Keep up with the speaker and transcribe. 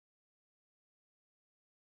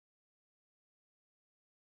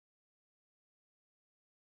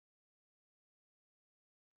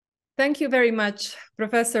Thank you very much,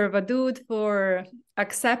 Professor Wadud, for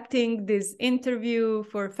accepting this interview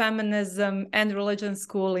for Feminism and Religion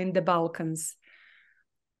School in the Balkans.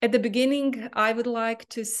 At the beginning, I would like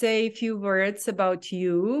to say a few words about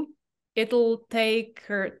you. It'll take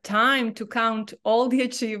time to count all the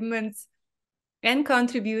achievements and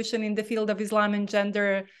contribution in the field of Islam and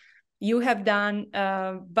gender you have done,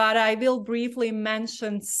 but I will briefly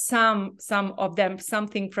mention some of them,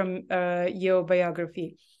 something from your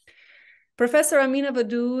biography. Professor Amina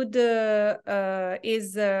Wadud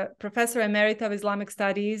is a Professor Emerita of Islamic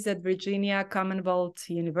Studies at Virginia Commonwealth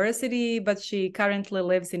University, but she currently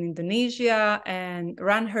lives in Indonesia and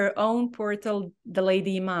runs her own portal, The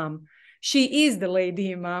Lady Imam. She is the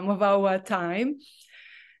Lady Imam of our time.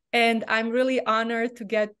 And I'm really honored to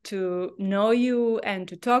get to know you and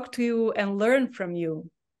to talk to you and learn from you.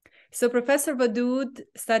 So Professor Wadud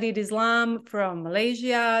studied Islam from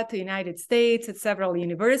Malaysia to the United States at several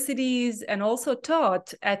universities and also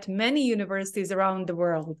taught at many universities around the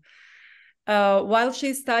world. While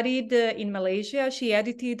she studied in Malaysia, she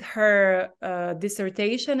edited her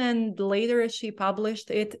dissertation and later she published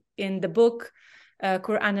it in the book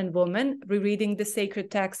Qur'an and Woman, Rereading the Sacred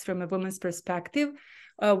Text from a Woman's Perspective,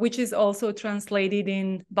 which is also translated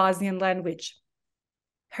in Bosnian language.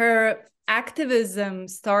 Her activism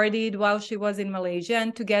started while she was in Malaysia,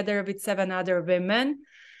 and together with 7 other women,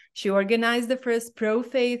 she organized the first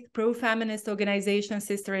pro-faith, pro-feminist organization,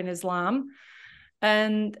 Sister in Islam.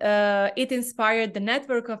 And it inspired the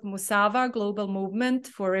network of Musawa, global movement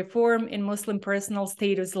for reform in Muslim personal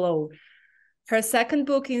status law. Her second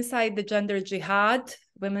book, Inside the Gender Jihad,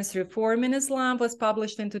 Women's Reform in Islam, was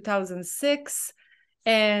published in 2006.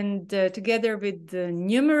 And together with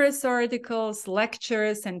numerous articles,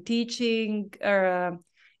 lectures, and teaching,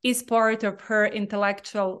 is part of her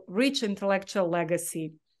rich intellectual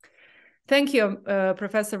legacy. Thank you,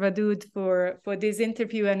 Professor Wadud, for this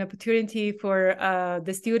interview and opportunity for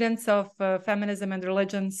the students of Feminism and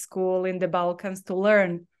Religion School in the Balkans to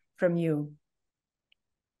learn from you.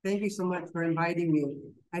 Thank you so much for inviting me.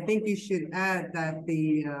 I think you should add that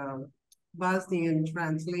the Bosnian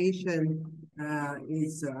translation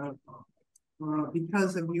is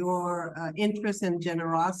because of your interest and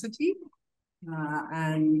generosity.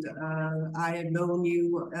 And I have known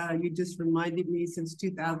you, you just reminded me, since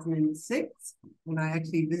 2006, when I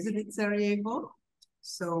actually visited Sarajevo.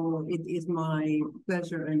 So it is my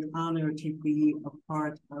pleasure and honor to be a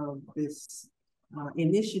part of this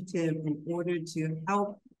initiative in order to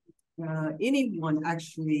help anyone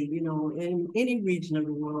actually, in any region of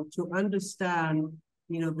the world to understand,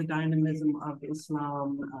 the dynamism of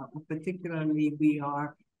Islam. Particularly, we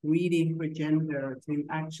are reading for gender to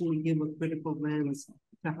actually give a critical lens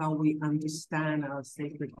to how we understand our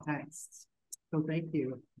sacred texts. So thank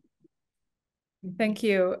you. Thank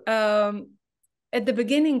you. At the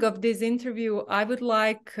beginning of this interview, I would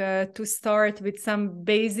like to start with some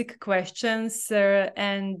basic questions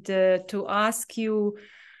and to ask you,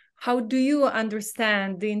 how do you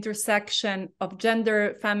understand the intersection of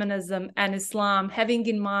gender, feminism, and Islam, having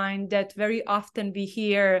in mind that very often we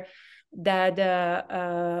hear that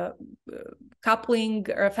coupling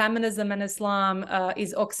feminism and Islam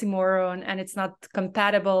is oxymoron and it's not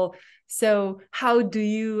compatible. So how do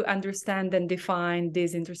you understand and define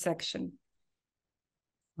this intersection?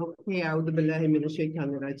 Okay, I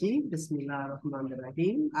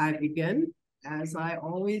begin as I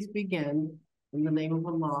always begin. In the name of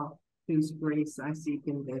Allah, whose grace I seek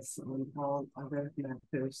in this and all other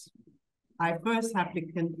matters. I first have to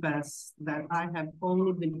confess that I have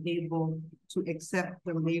only been able to accept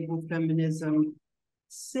the label feminism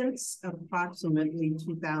since approximately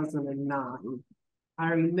 2009. I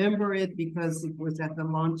remember it because it was at the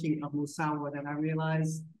launching of Musawa that I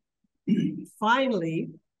realized finally,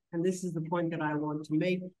 and this is the point that I want to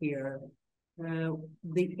make here,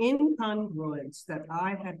 the incongruence that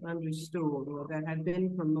I had understood or that had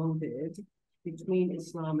been promoted between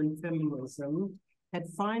Islam and feminism had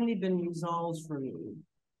finally been resolved for me.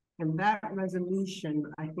 And that resolution,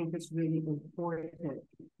 I think, is really important.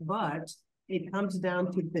 But it comes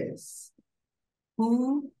down to this: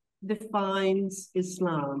 who defines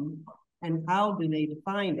Islam and how do they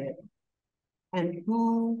define it? And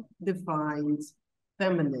who defines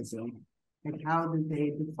feminism and how do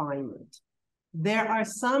they define it? There are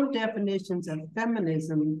some definitions of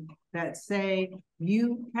feminism that say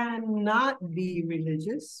you cannot be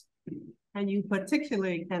religious, and you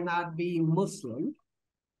particularly cannot be Muslim,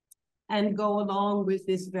 and go along with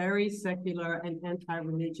this very secular and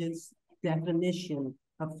anti-religious definition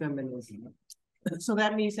of feminism. So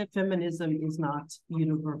that means that feminism is not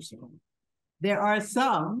universal. There are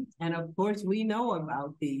some, and of course we know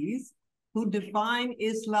about these, who define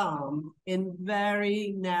Islam in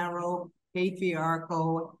very narrow,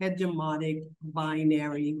 patriarchal, hegemonic,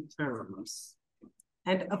 binary terms.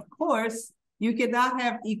 And of course, you cannot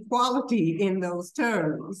have equality in those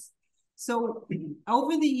terms. So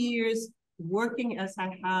over the years, working as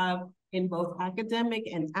I have in both academic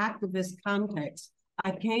and activist contexts,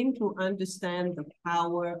 I came to understand the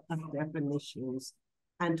power of definitions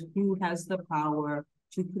and who has the power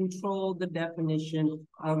to control the definition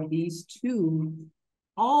of these two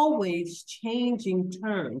always changing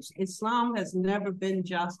terms. Islam has never been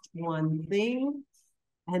just one thing,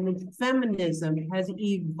 and feminism has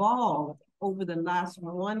evolved over the last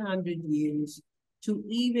 100 years to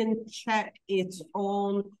even check its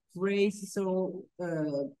own racial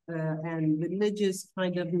and religious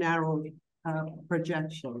kind of narrow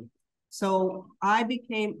projection. So I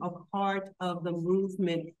became a part of the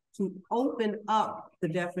movement to open up the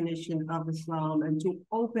definition of Islam and to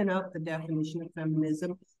open up the definition of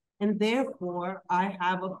feminism. And therefore, I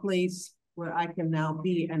have a place where I can now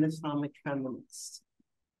be an Islamic feminist.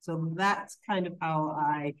 So that's kind of how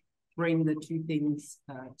I bring the two things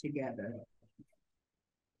together.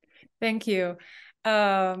 Thank you.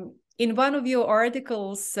 In one of your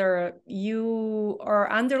articles, you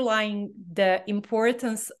are underlying the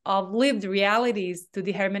importance of lived realities to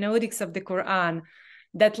the hermeneutics of the Quran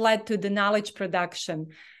that led to the knowledge production.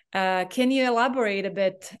 Can you elaborate a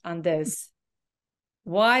bit on this?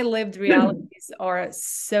 Why lived realities are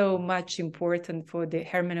so much important for the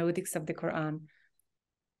hermeneutics of the Quran?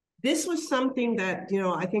 This was something that,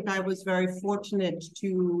 I think I was very fortunate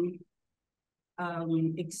to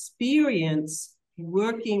experience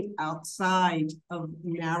working outside of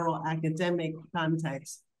narrow academic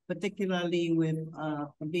context, particularly with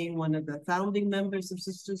being one of the founding members of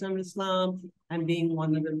Sisters in Islam and being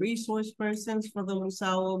one of the resource persons for the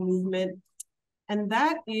Musawa movement. And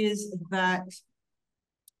that is that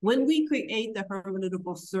when we create the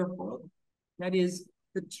hermeneutical circle, that is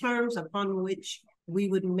the terms upon which we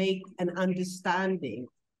would make an understanding,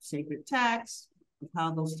 sacred texts,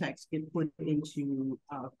 how those texts get put into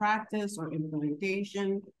practice or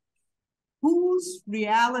implementation, whose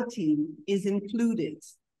reality is included.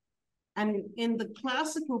 And in the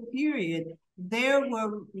classical period, there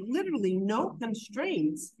were literally no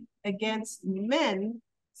constraints against men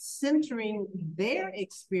centering their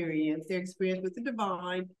experience with the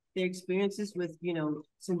divine, their experiences with,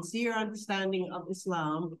 sincere understanding of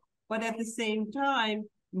Islam, but at the same time,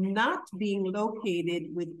 not being located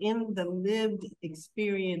within the lived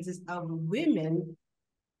experiences of women.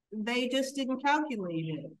 They just didn't calculate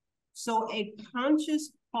it. So a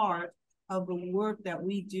conscious part of the work that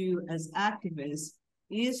we do as activists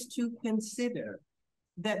is to consider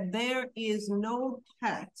that there is no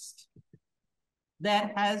text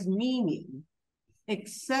that has meaning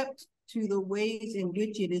except to the ways in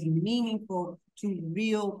which it is meaningful to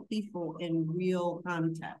real people in real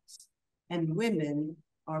context. And women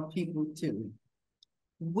are people too.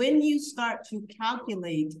 When you start to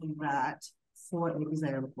calculate that, for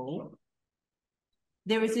example,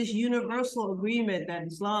 there is this universal agreement that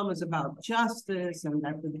Islam is about justice and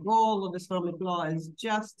that the goal of Islamic law is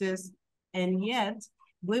justice, and yet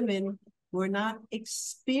women were not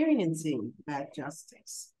experiencing that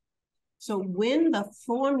justice. So when the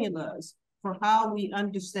formulas for how we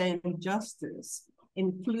understand justice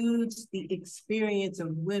includes the experience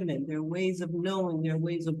of women, their ways of knowing, their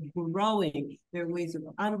ways of growing, their ways of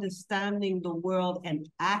understanding the world and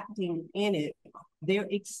acting in it, their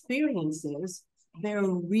experiences, their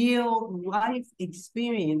real life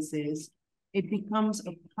experiences, it becomes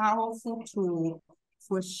a powerful tool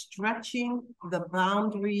for stretching the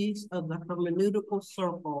boundaries of the hermeneutical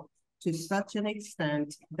circle to such an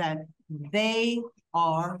extent that they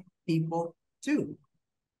are people too.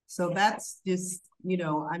 So that's just,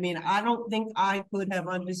 I don't think I could have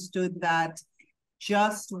understood that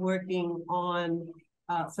just working on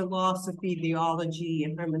philosophy, theology,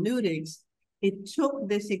 and hermeneutics. It took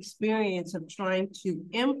this experience of trying to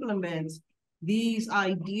implement these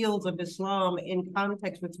ideals of Islam in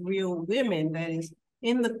context with real women, that is,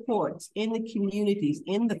 in the courts, in the communities,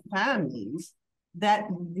 in the families, that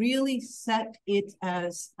really set it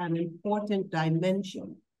as an important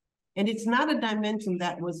dimension. And it's not a dimension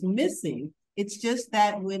that was missing. It's just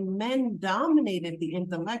that when men dominated the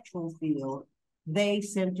intellectual field, they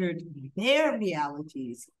centered their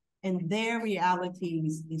realities, and their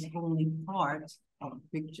realities is only part of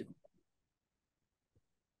the picture.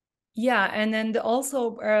 Yeah, and then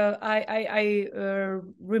also I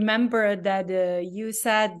remember that you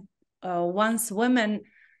said once women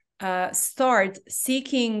start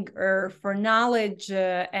seeking for knowledge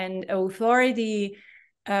and authority,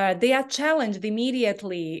 they are challenged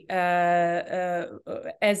immediately as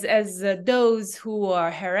those who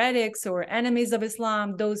are heretics or enemies of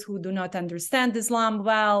Islam, those who do not understand Islam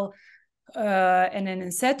well, and then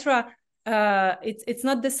etc. It's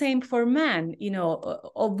not the same for men, you know.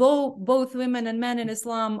 Although both women and men in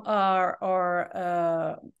Islam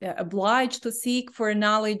are obliged to seek for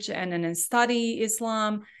knowledge and study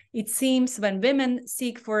Islam, it seems when women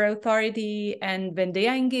seek for authority and when they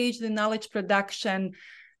are engaged in knowledge production,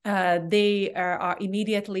 they are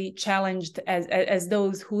immediately challenged as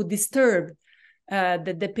those who disturb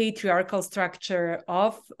the patriarchal structure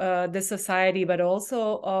of the society, but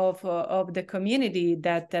also of the community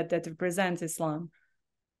that represents Islam.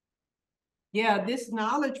 Yeah, this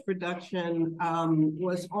knowledge production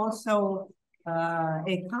was also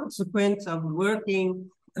a consequence of working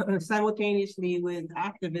simultaneously with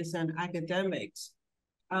activists and academics.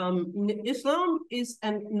 Islam is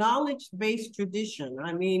a knowledge-based tradition.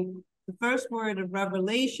 I mean, the first word of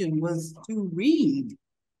revelation was to read.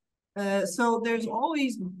 So there's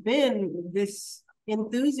always been this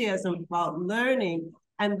enthusiasm about learning,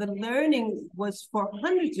 and the learning was for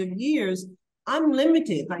hundreds of years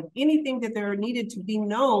unlimited. Like anything that there needed to be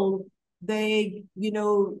known, they, you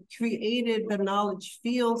know, created the knowledge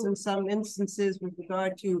fields in some instances with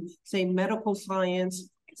regard to, say, medical science.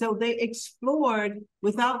 So they explored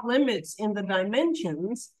without limits in the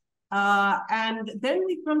dimensions. And then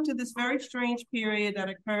we come to this very strange period that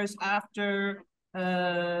occurs after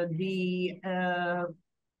the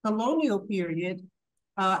colonial period.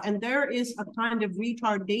 And there is a kind of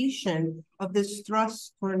retardation of this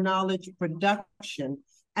thrust for knowledge production.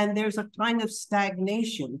 And there's a kind of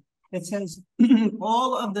stagnation that says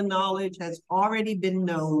all of the knowledge has already been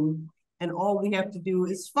known and all we have to do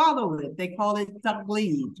is follow it. They call it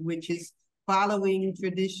taqleed, which is following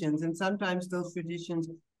traditions. And sometimes those traditions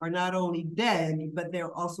are not only dead, but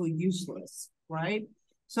they're also useless, right?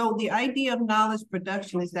 So the idea of knowledge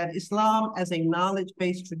production is that Islam as a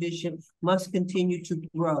knowledge-based tradition must continue to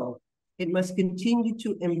grow. It must continue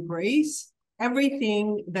to embrace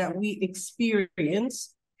everything that we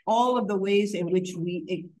experience, all of the ways in which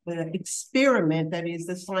we experiment, that is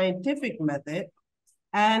the scientific method,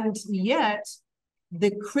 and yet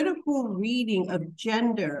the critical reading of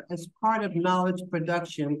gender as part of knowledge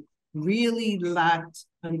production really lacked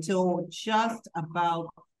until just about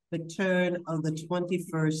the turn of the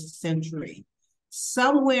 21st century.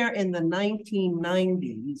 Somewhere in the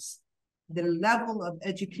 1990s, the level of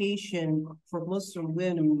education for Muslim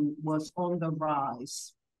women was on the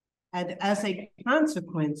rise. And as a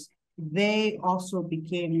consequence, they also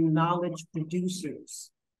became knowledge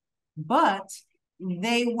producers. But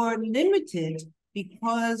they were limited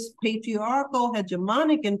because patriarchal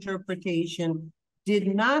hegemonic interpretation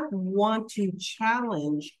did not want to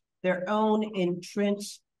challenge their own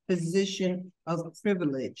entrenched position of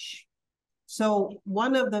privilege. So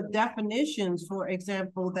one of the definitions, for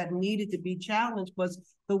example, that needed to be challenged was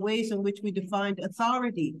the ways in which we defined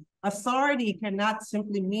authority. Authority cannot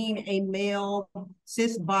simply mean a male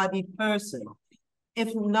cis-bodied person.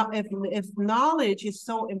 If knowledge is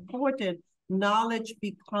so important, knowledge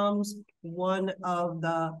becomes one of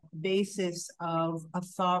the basis of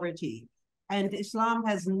authority. And Islam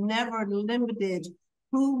has never limited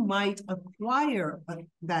who might acquire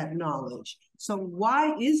that knowledge. So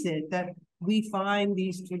why is it that we find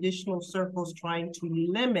these traditional circles trying to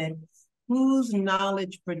limit whose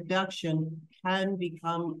knowledge production can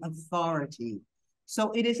become authority?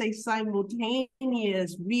 So it is a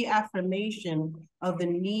simultaneous reaffirmation of the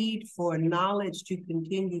need for knowledge to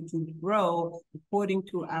continue to grow according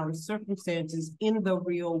to our circumstances in the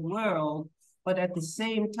real world, but at the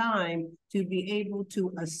same time, to be able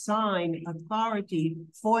to assign authority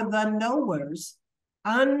for the knowers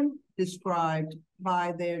undescribed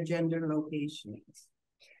by their gender locations.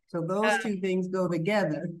 So those two things go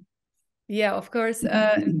together. Yeah, of course.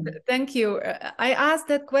 Thank you. I asked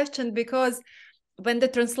that question because when the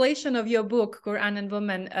translation of your book, Qur'an and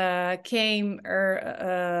Woman, came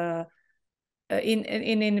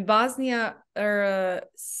in Bosnia,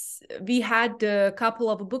 we had a couple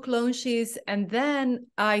of book launches, and then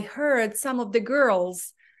I heard some of the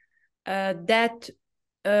girls that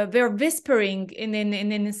were whispering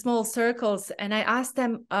in small circles, and I asked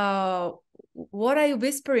them, what are you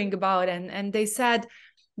whispering about? And they said,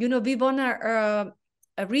 you know, we want to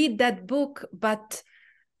read that book, but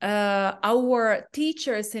our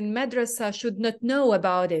teachers in madrasa should not know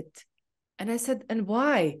about it. And I said, and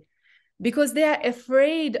why? because they are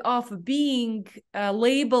afraid of being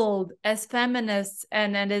labeled as feminists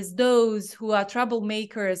and as those who are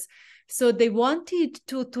troublemakers. So they wanted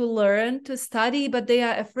to learn, to study, but they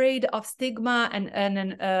are afraid of stigma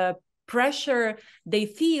and pressure they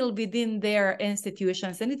feel within their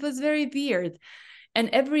institutions. And it was very weird. And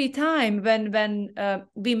every time when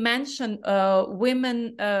we mention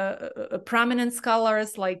women, prominent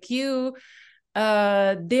scholars like you,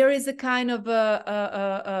 there is a kind of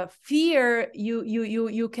a fear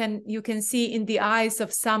you can see in the eyes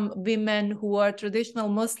of some women who are traditional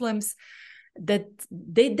Muslims, that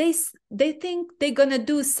they think they're gonna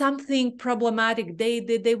do something problematic.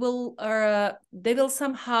 They will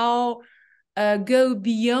somehow go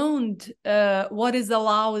beyond what is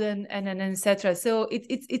allowed and etc. So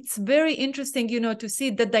it's very interesting, to see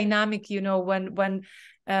the dynamic, when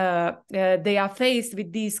they are faced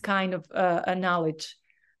with these kind of knowledge.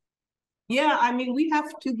 Yeah, I mean, we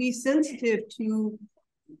have to be sensitive to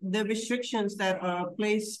the restrictions that are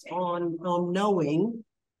placed on knowing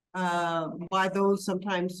by those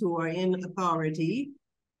sometimes who are in authority.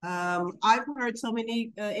 I've heard so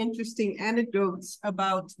many interesting anecdotes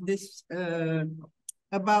about this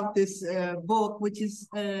book, which is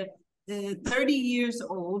 30 years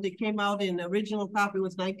old. It came out in original copy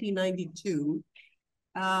was 1992.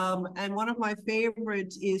 And one of my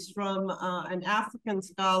favorites is from an African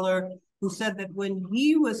scholar who said that when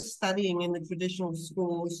he was studying in the traditional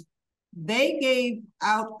schools, they gave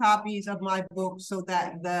out copies of my book so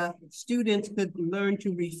that the students could learn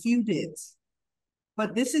to refute it.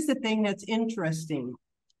 But this is the thing that's interesting.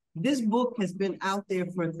 This book has been out there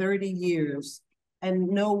for 30 years, and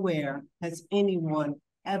nowhere has anyone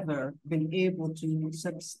ever been able to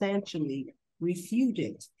substantially refute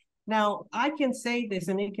it. Now, I can say this,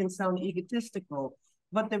 and it can sound egotistical,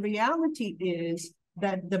 but the reality is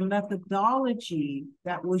that the methodology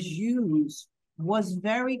that was used was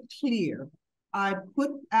very clear. I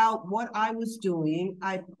put out what I was doing.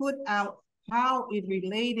 I put out how it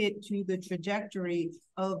related to the trajectory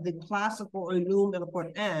of the classical ulum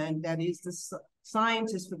al-Qur'an, that is the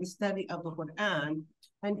sciences for the study of the Qur'an.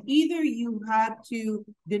 And either you had to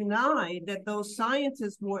deny that those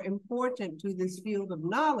sciences were important to this field of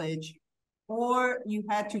knowledge, or you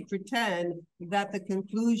had to pretend that the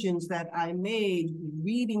conclusions that I made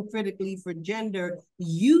reading critically for gender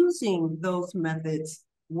using those methods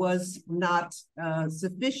was not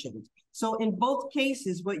sufficient. So in both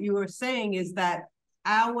cases, what you are saying is that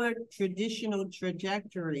our traditional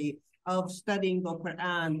trajectory of studying the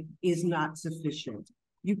Qur'an is not sufficient.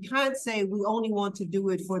 You can't say we only want to do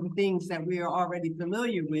it for the things that we are already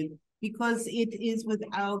familiar with, because it is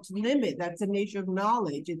without limit. That's the nature of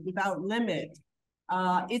knowledge. It's without limit.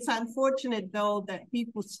 It's unfortunate, though, that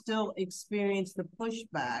people still experience the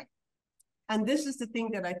pushback. And this is the thing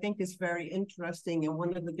that I think is very interesting, and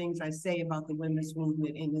one of the things I say about the women's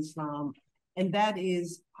movement in Islam, and that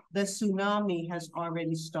is the tsunami has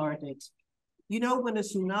already started. You know, when a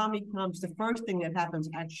tsunami comes, the first thing that happens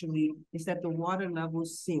actually is that the water level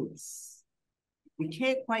sinks. We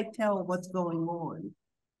can't quite tell what's going on,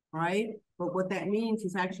 right? But what that means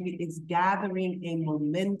is actually it's gathering a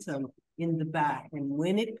momentum in the back. And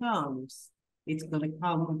when it comes, it's going to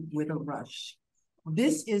come with a rush.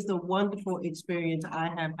 This is the wonderful experience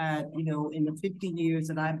I have had, you know, in the 50 years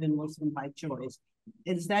that I've been Muslim by choice,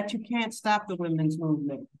 is that you can't stop the women's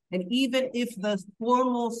movement. And even if the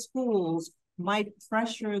formal schools might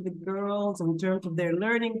pressure the girls in terms of their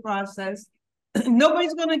learning process,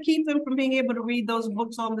 nobody's going to keep them from being able to read those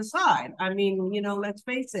books on the side. I mean, you know, let's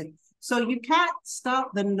face it. So you can't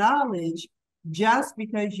stop the knowledge just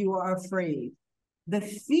because you are afraid. The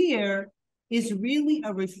fear is really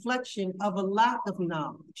a reflection of a lack of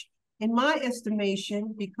knowledge. In my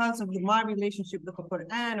estimation, because of my relationship with the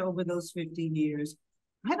Qur'an over those 50 years,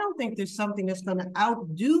 I don't think there's something that's going to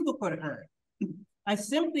outdo the Qur'an. I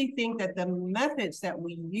simply think that the methods that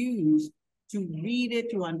we use to read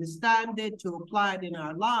it, to understand it, to apply it in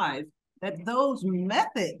our lives, that those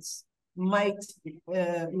methods might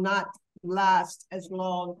not last as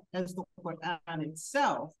long as the Qur'an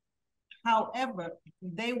itself. However,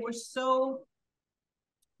 they were so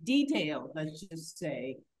detailed, let's just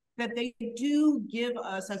say, that they do give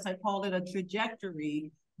us, as I call it, a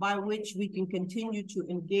trajectory by which we can continue to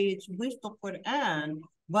engage with the Qur'an,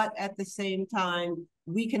 but at the same time,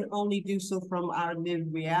 we can only do so from our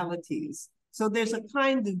lived realities. So there's a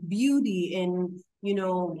kind of beauty in, you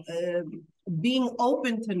know, being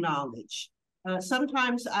open to knowledge.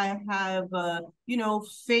 Sometimes I have, you know,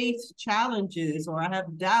 faith challenges, or I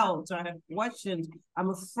have doubts, or I have questions.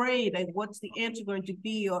 I'm afraid of what's the answer going to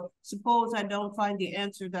be, or suppose I don't find the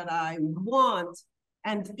answer that I want.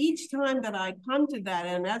 And each time that I come to that,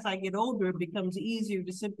 and as I get older, it becomes easier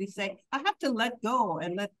to simply say, I have to let go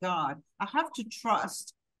and let God. I have to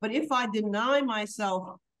trust. But if I deny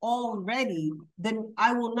myself already, then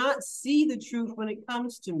I will not see the truth when it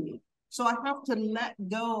comes to me. So I have to let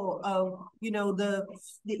go of, you know,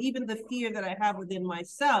 even the fear that I have within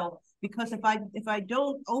myself, because if I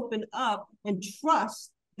don't open up and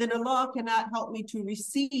trust, then Allah cannot help me to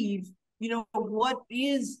receive, you know, what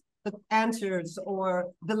is the answers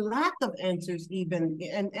or the lack of answers even,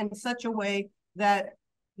 and in such a way that,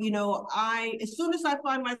 you know, as soon as I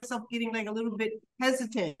find myself getting like a little bit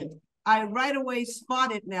hesitant, I right away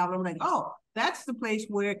spot it now. And I'm like, oh, that's the place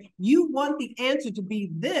where you want the answer to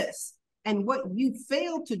be this. And what you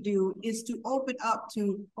fail to do is to open up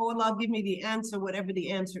to, oh, Allah, give me the answer, whatever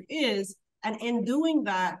the answer is. And in doing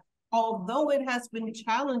that, although it has been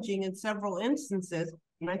challenging in several instances,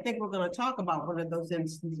 and I think we're going to talk about one of those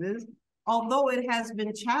instances, although it has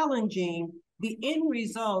been challenging, the end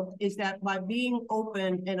result is that by being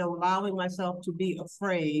open and allowing myself to be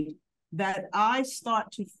afraid, that I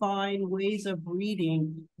start to find ways of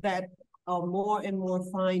reading that are more and more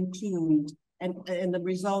fine-tuned. And the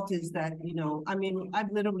result is that, you know, I mean,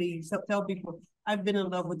 I've literally tell people, I've been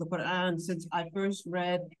in love with the Qur'an since I first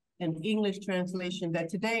read an English translation that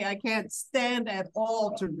today I can't stand at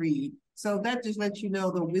all to read. So that just lets you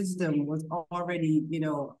know the wisdom was already, you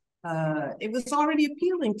know, it was already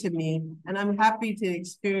appealing to me. And I'm happy to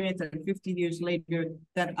experience that 50 years later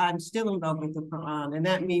that I'm still in love with the Quran. And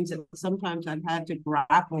that means that sometimes I've had to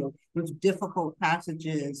grapple with difficult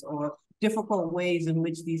passages or difficult ways in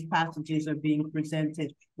which these passages are being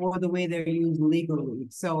presented or the way they're used legally.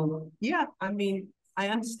 So yeah, I mean, I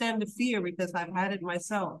understand the fear because I've had it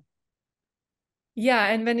myself. Yeah,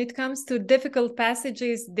 and when it comes to difficult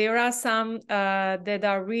passages, there are some that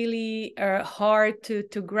are really hard to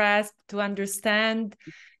grasp, to understand.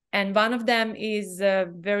 And one of them is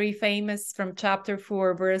very famous from chapter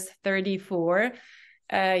 4, verse 34.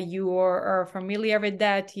 You are familiar with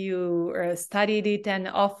that. You studied it and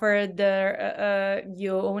offered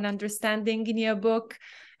your own understanding in your book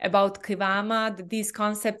about qivama, these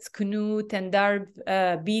concepts, kunut and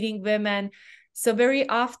darb, beating women. So very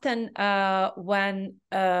often when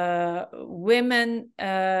women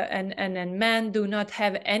and men do not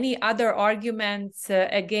have any other arguments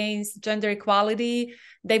against gender equality,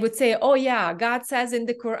 they would say, oh yeah, God says in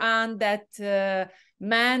the Quran that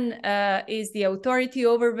man is the authority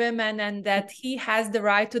over women and that he has the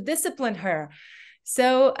right to discipline her.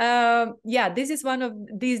 So yeah, this is one of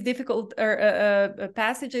these difficult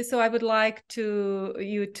passages. So I would like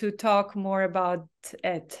you to talk more about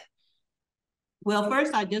it. Well,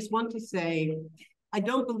 first, I just want to say, I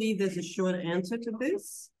don't believe there's a short answer to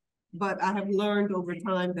this, but I have learned over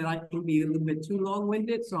time that I can be a little bit too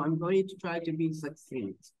long-winded, so I'm going to try to be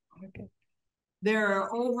succinct. Okay. There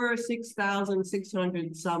are over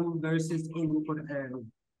 6,600 some verses in the Quran.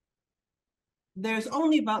 There's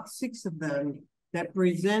only about 6 of them that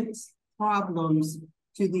present problems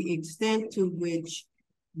to the extent to which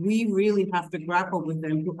we really have to grapple with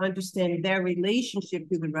them to understand their relationship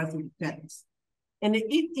to the rest of the text. And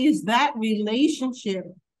it is that relationship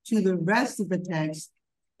to the rest of the text,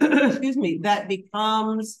 excuse me, that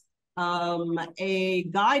becomes a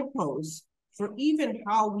guidepost for even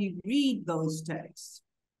how we read those texts.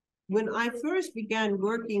 When I first began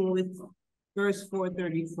working with verse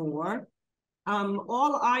 434,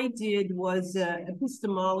 all I did was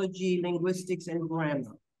epistemology, linguistics, and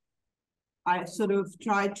grammar. I sort of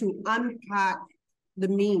tried to unpack the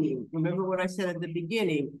meaning. Remember what I said at the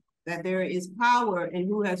beginning, that there is power in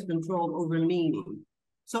who has control over meaning.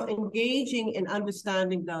 So engaging in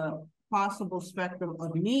understanding the possible spectrum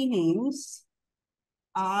of meanings,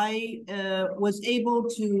 I was able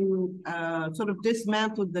to sort of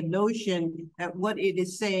dismantle the notion that what it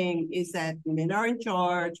is saying is that men are in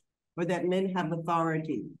charge or that men have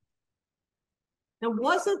authority. There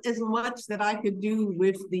wasn't as much that I could do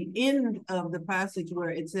with the end of the passage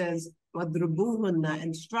where it says, "Wadrubuhunna,"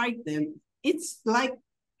 and strike them. It's like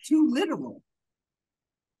too literal.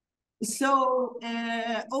 So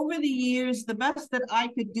over the years, the best that I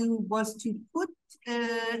could do was to put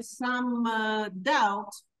some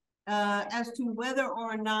doubt as to whether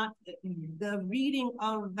or not the reading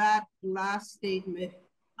of that last statement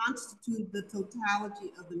constitute the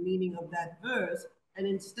totality of the meaning of that verse. And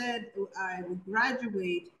instead, I would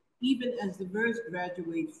graduate, even as the verse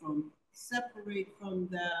graduates from separate from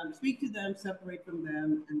them, speak to them, separate from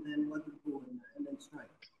them, and then what the board, and then strike.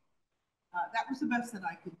 That was the best that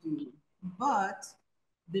I could do. But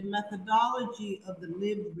the methodology of the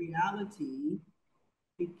lived reality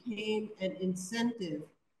became an incentive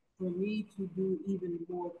for me to do even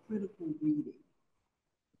more critical reading.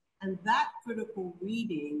 And that critical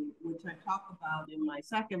reading, which I talk about in my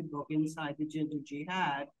second book, Inside the Gender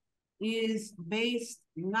Jihad, is based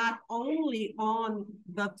not only on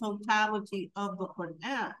the totality of the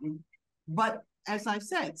Qur'an, but as I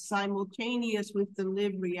said, simultaneous with the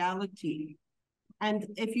lived reality. And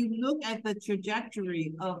if you look at the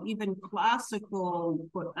trajectory of even classical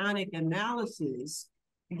Quranic analysis,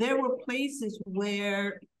 there were places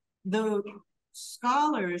where the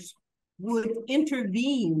scholars would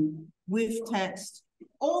intervene with text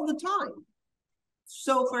all the time.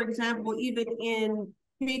 So, for example, even in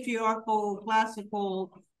patriarchal,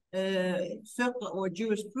 classical fiqh or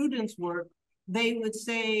jurisprudence work, they would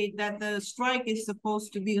say that the strike is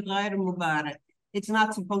supposed to be غير مبارك. It's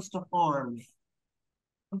not supposed to harm.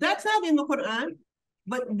 That's not in the Quran,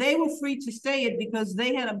 but they were free to say it because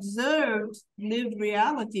they had observed lived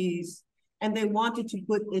realities and they wanted to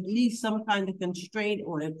put at least some kind of constraint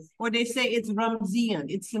on it. Or they say it's Ramzian,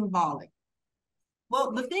 it's symbolic.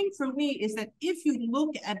 Well, the thing for me is that if you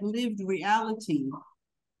look at lived reality,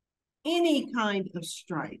 any kind of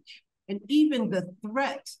strike, and even the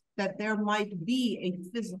threat that there might be a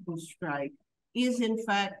physical strike is in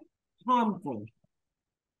fact harmful.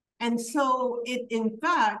 And so it in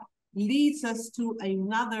fact leads us to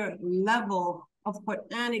another level of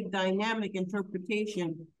Quranic dynamic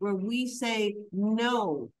interpretation where we say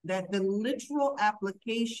no, that the literal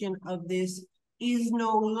application of this is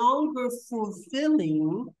no longer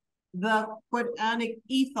fulfilling the Quranic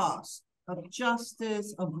ethos of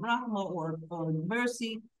justice, of rahmah or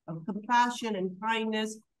mercy, of compassion and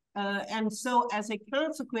kindness. And so as a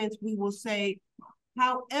consequence, we will say,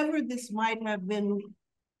 however this might have been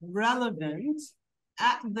relevant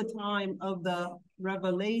at the time of the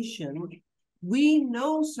revelation, we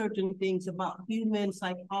know certain things about human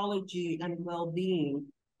psychology and well-being.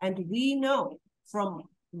 And we know from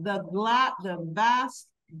the vast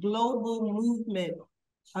global movement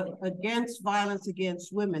against violence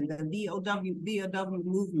against women, the VOW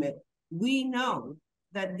movement, we know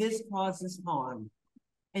that this causes harm.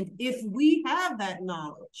 And if we have that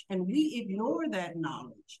knowledge and we ignore that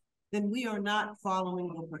knowledge, then we are not following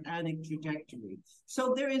the Quranic trajectory.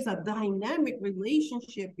 So there is a dynamic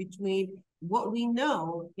relationship between what we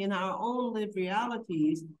know in our own lived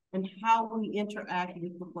realities and how we interact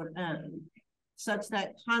with the Quran, such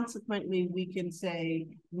that consequently we can say,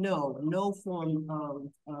 no form of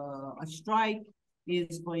a strike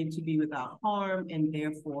is going to be without harm, and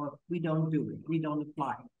therefore we don't do it, we don't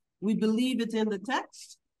apply it. We believe it's in the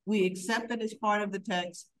text, we accept that it's part of the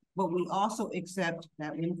text, but we also accept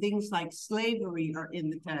that when things like slavery are in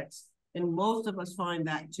the text, and most of us find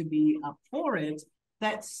that to be abhorrent,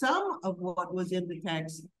 that some of what was in the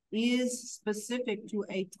text is specific to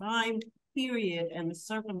a time period and a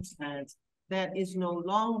circumstance that is no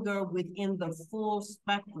longer within the full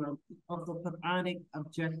spectrum of the Quranic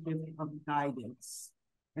objective of guidance.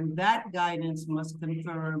 And that guidance must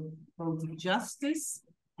confirm both justice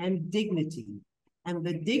and dignity. And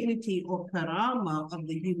the dignity or karama of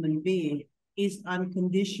the human being is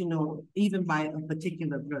unconditional, even by a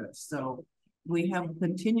particular verse. So we have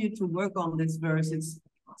continued to work on this verse.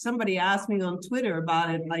 Somebody asked me on Twitter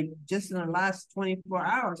about it, like just in the last 24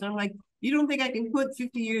 hours. I'm like, you don't think I can put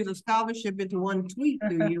 50 years of scholarship into one tweet,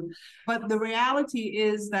 do you? But the reality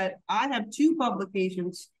is that I have two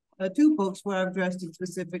publications, two books where I've addressed it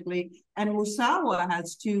specifically, and Musawa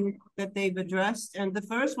has two that they've addressed. And the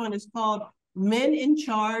first one is called Men in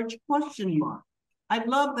Charge ? I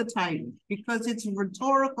love the title because it's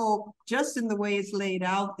rhetorical just in the way it's laid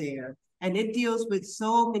out there. And it deals with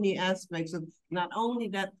so many aspects of not only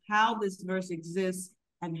that, how this verse exists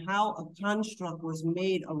and how a construct was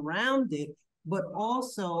made around it, but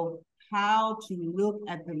also how to look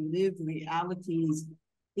at the lived realities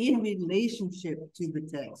in relationship to the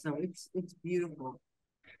text. So it's beautiful.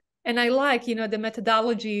 And I like, the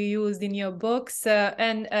methodology you used in your books,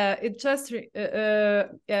 and it just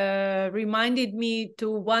reminded me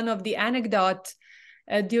to one of the anecdotes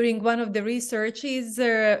during one of the researches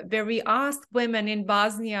where we asked women in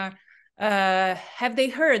Bosnia, have they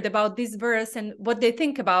heard about this verse and what they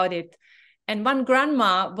think about it? And one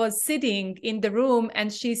grandma was sitting in the room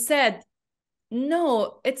and she said,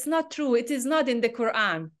 no, it's not true. It is not in the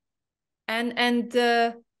Quran. And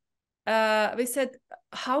we said,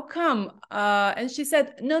 how come? And she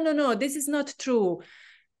said, no, this is not true.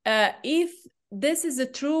 If this is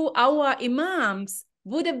true, our imams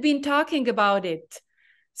would have been talking about it.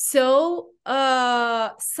 So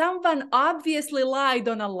someone obviously lied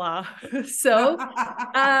on Allah. So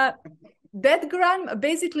that grandma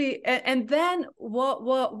basically, and then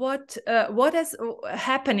what is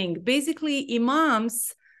happening? Basically,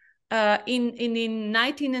 imams in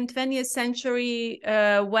 19th and 20th century,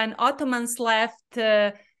 when Ottomans left,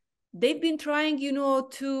 they've been trying,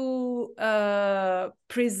 to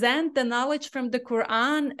present the knowledge from the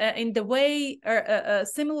Quran in the way,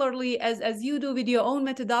 similarly as you do with your own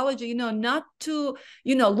methodology, not to,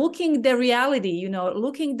 looking the reality,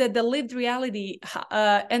 looking the lived reality.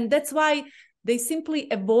 And that's why they simply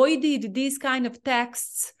avoided these kind of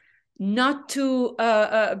texts, not to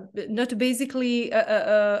basically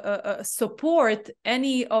support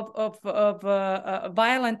any of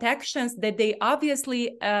violent actions that they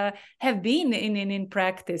obviously have been in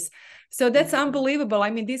practice. So that's unbelievable. I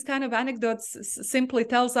mean, these kind of anecdotes simply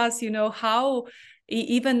tells us, how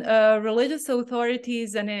even religious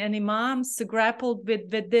authorities and imams grappled with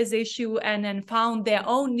this issue and found their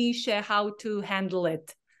own niche how to handle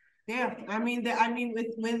it. Yeah, I mean,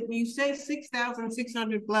 when you say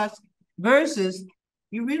 6,600 plus verses,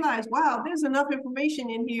 you realize, wow, there's enough information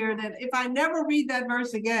in here that if I never read that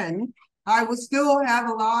verse again, I will still have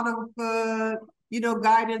a lot of,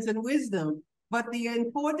 guidance and wisdom. But the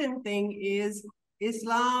important thing is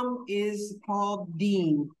Islam is called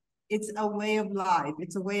deen. It's a way of life.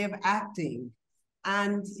 It's a way of acting.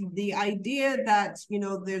 And the idea that,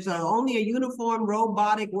 there's only a uniform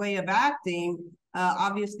robotic way of acting,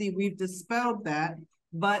 obviously we've dispelled that.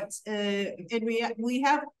 But we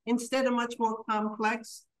have instead a much more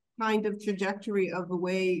complex kind of trajectory of the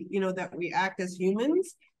way, that we act as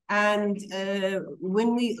humans. And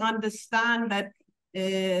when we understand that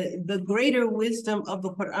the greater wisdom of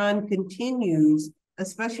the Quran continues,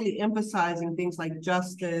 especially emphasizing things like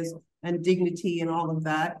justice and dignity and all of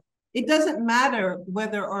that, it doesn't matter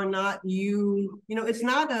whether or not it's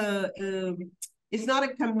not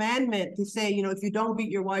a commandment to say, if you don't beat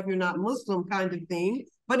your wife, you're not Muslim kind of thing,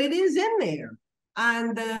 but it is in there.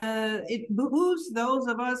 And it behooves those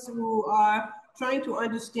of us who are trying to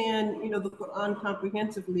understand, the Quran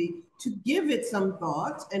comprehensively to give it some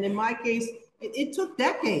thought. And in my case, it took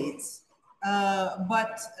decades,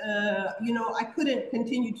 but I couldn't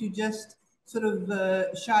continue to just sort of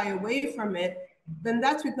shy away from it. Then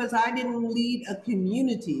that's because I didn't lead a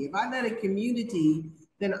community. If I led a community,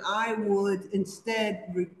 then I would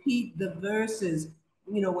instead repeat the verses,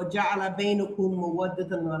 وَجَعَلَ بَيْنَكُمْ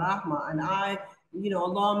مَوَدَّةً وَرَحْمَةً, and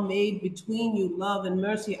Allah made between you love and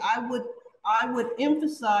mercy. I would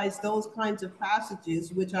emphasize those kinds of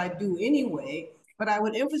passages, which I do anyway, but I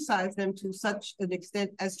would emphasize them to such an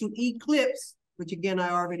extent as to eclipse, which again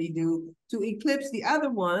I already do, to eclipse the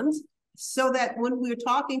other ones, so that when we're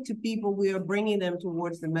talking to people, we are bringing them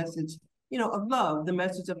towards the message, of love, the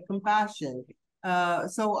message of compassion.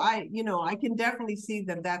 So I can definitely see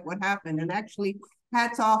that would happen. And actually,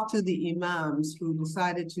 hats off to the imams who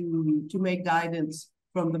decided to make guidance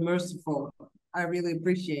from the merciful. I really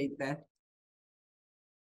appreciate that.